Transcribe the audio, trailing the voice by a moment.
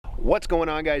What's going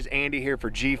on, guys? Andy here for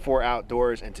G4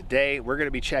 Outdoors, and today we're going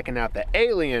to be checking out the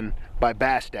Alien by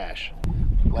BassDash.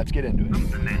 Let's get into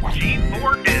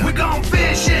it. We're going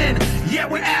fishing, yeah,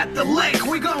 we're at the lake.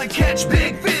 We're gonna catch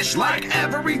big fish like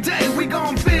every day. We're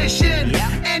going fishing,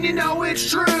 and you know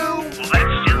it's true. Let's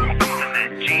do something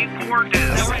that G4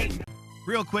 does.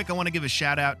 Real quick, I want to give a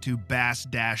shout out to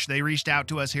BassDash. They reached out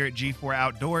to us here at G4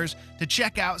 Outdoors to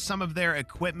check out some of their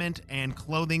equipment and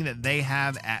clothing that they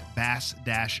have at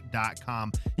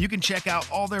bassdash.com. You can check out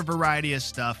all their variety of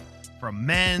stuff from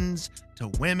men's to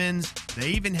women's.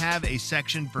 They even have a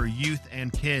section for youth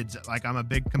and kids. Like, I'm a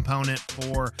big component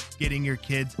for getting your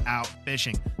kids out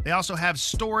fishing. They also have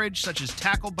storage such as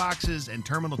tackle boxes and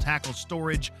terminal tackle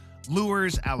storage,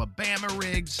 lures, Alabama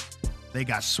rigs. They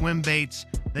got swim baits,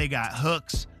 they got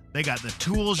hooks, they got the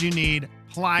tools you need,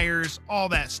 pliers, all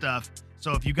that stuff.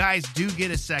 So if you guys do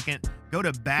get a second, go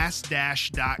to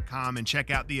bassdash.com and check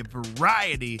out the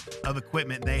variety of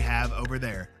equipment they have over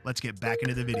there. Let's get back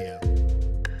into the video.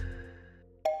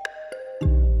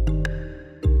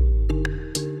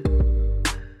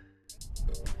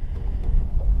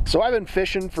 So I've been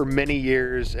fishing for many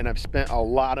years, and I've spent a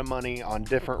lot of money on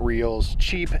different reels,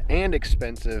 cheap and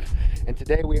expensive. And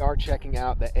today we are checking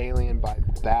out the Alien by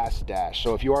BassDash.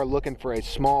 So if you are looking for a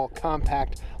small,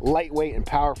 compact, lightweight, and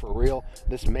powerful reel,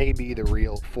 this may be the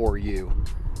reel for you.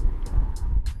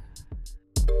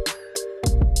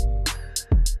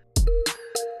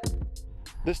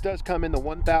 This does come in the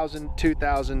 1000,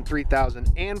 2000,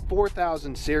 3000, and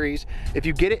 4000 series. If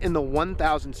you get it in the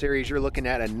 1000 series, you're looking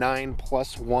at a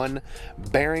 9+1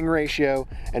 bearing ratio.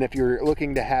 And if you're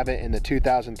looking to have it in the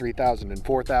 2000, 3000, and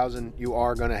 4000, you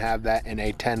are going to have that in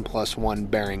a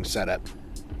 10+1 bearing setup.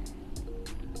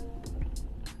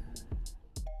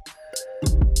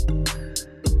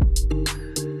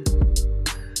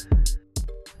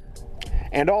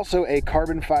 And also a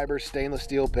carbon fiber stainless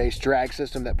steel based drag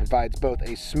system that provides both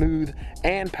a smooth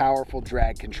and powerful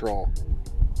drag control.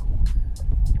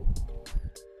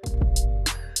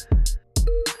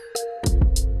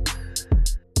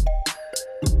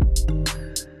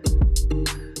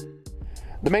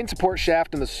 The main support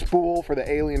shaft and the spool for the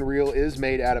Alien reel is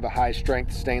made out of a high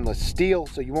strength stainless steel,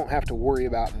 so you won't have to worry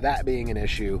about that being an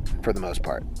issue for the most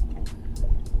part.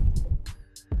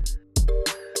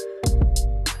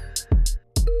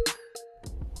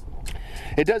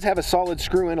 It does have a solid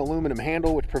screw-in aluminum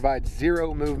handle, which provides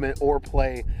zero movement or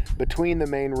play between the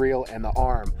main reel and the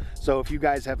arm. So if you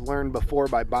guys have learned before,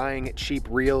 by buying cheap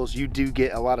reels, you do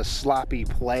get a lot of sloppy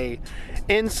play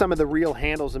in some of the reel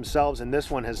handles themselves, and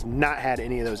this one has not had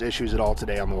any of those issues at all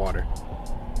today on the water.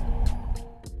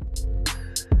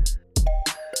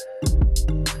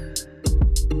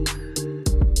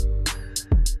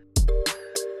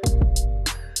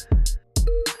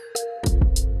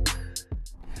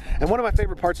 And one of my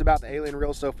favorite parts about the Alien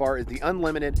reel so far is the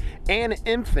unlimited and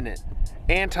infinite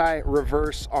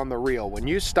anti-reverse on the reel. When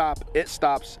you stop, it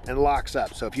stops and locks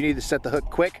up. So if you need to set the hook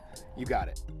quick, you got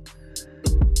it.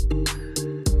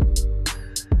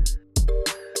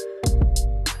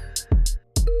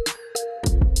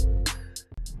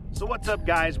 So what's up,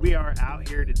 guys? We are out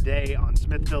here today on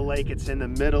Smithville Lake. It's in the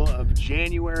middle of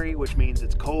January, which means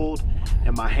it's cold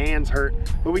and my hands hurt.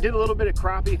 But we did a little bit of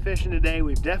crappie fishing today.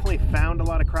 We've definitely found a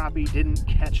lot of crappie, didn't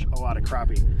catch a lot of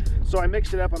crappie. So I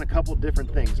mixed it up on a couple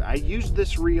different things. I used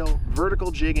this reel vertical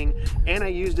jigging, and I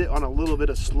used it on a little bit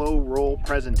of slow roll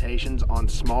presentations on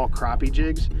small crappie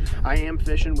jigs. I am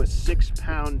fishing with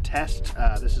 6-pound test.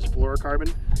 This is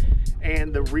fluorocarbon.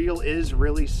 And the reel is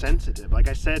really sensitive. Like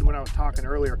I said when I was talking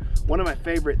earlier, one of my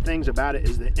favorite things about it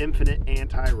is the infinite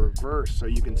anti-reverse, so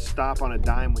you can stop on a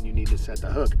dime when you need to set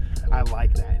the hook. I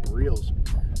like that in reels.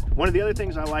 One of the other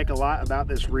things I like a lot about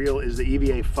this reel is the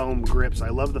EVA foam grips. I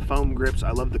love the foam grips.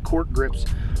 I love the cork grips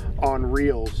on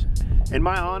reels. In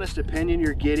my honest opinion,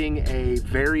 you're getting a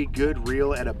very good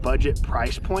reel at a budget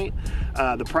price point.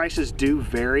 The prices do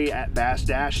vary at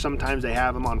BassDash. Sometimes they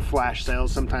have them on flash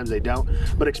sales, sometimes they don't.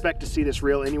 But expect to see this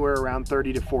reel anywhere around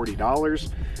 $30 to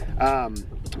 $40.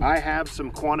 I have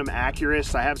some Quantum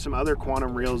Accurates. I have some other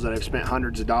Quantum reels that I've spent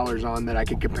hundreds of dollars on that I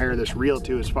could compare this reel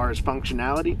to as far as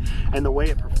functionality and the way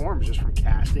it performs just from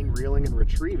casting, reeling, and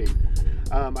retrieving.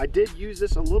 I did use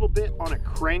this a little bit on a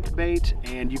crankbait,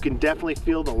 and you can definitely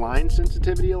feel the line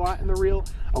sensitivity a lot in the reel.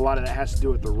 A lot of that has to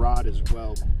do with the rod as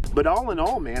well. But all in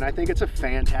all, man, I think it's a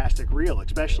fantastic reel,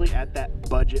 especially at that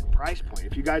budget price point.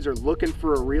 If you guys are looking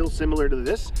for a reel similar to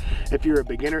this, if you're a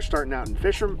beginner starting out in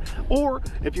fishing, or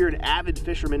if you're an avid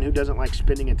fisherman who doesn't like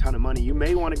spending a ton of money, you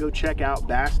may want to go check out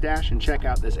BassDash and check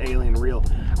out this alien reel.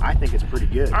 I think it's pretty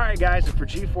good. All right, guys, and for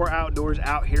G4 Outdoors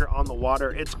out here on the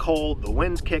water, it's cold, the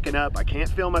wind's kicking up, I can't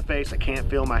feel my face, I can't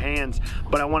feel my hands,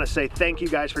 but I want to say thank you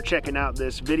guys for checking out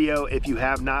this video. If you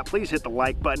have not, please hit the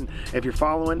like button. If you're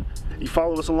following, you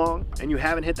follow us along and you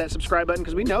haven't hit that subscribe button,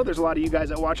 because we know there's a lot of you guys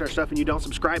that watch our stuff and you don't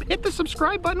subscribe, hit the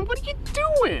subscribe button. What are you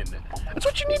doing? That's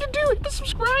what you need to do, hit the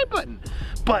subscribe button.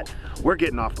 But we're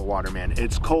getting off the water, man.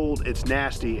 It's cold, it's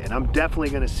nasty, and I'm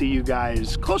definitely gonna see you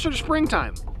guys closer to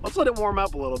springtime. Let's let it warm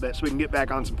up a little bit so we can get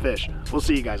back on some fish. We'll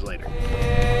see you guys later.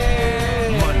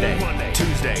 Monday,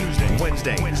 Tuesday,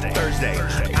 Wednesday,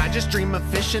 Thursday. I just dream of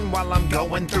fishing while I'm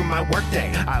going through my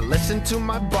workday. I listen to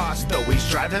my boss, though he's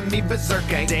driving me berserk.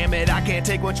 Damn it, I can't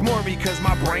take much more because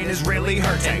my brain is really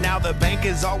hurting. And now the bank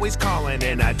is always calling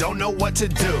and I don't know what to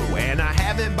do. And I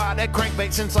haven't bought a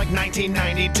crankbait since like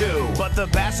 1992. But the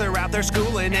bass are out there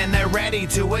schooling and they're ready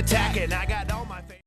to attack. And I got all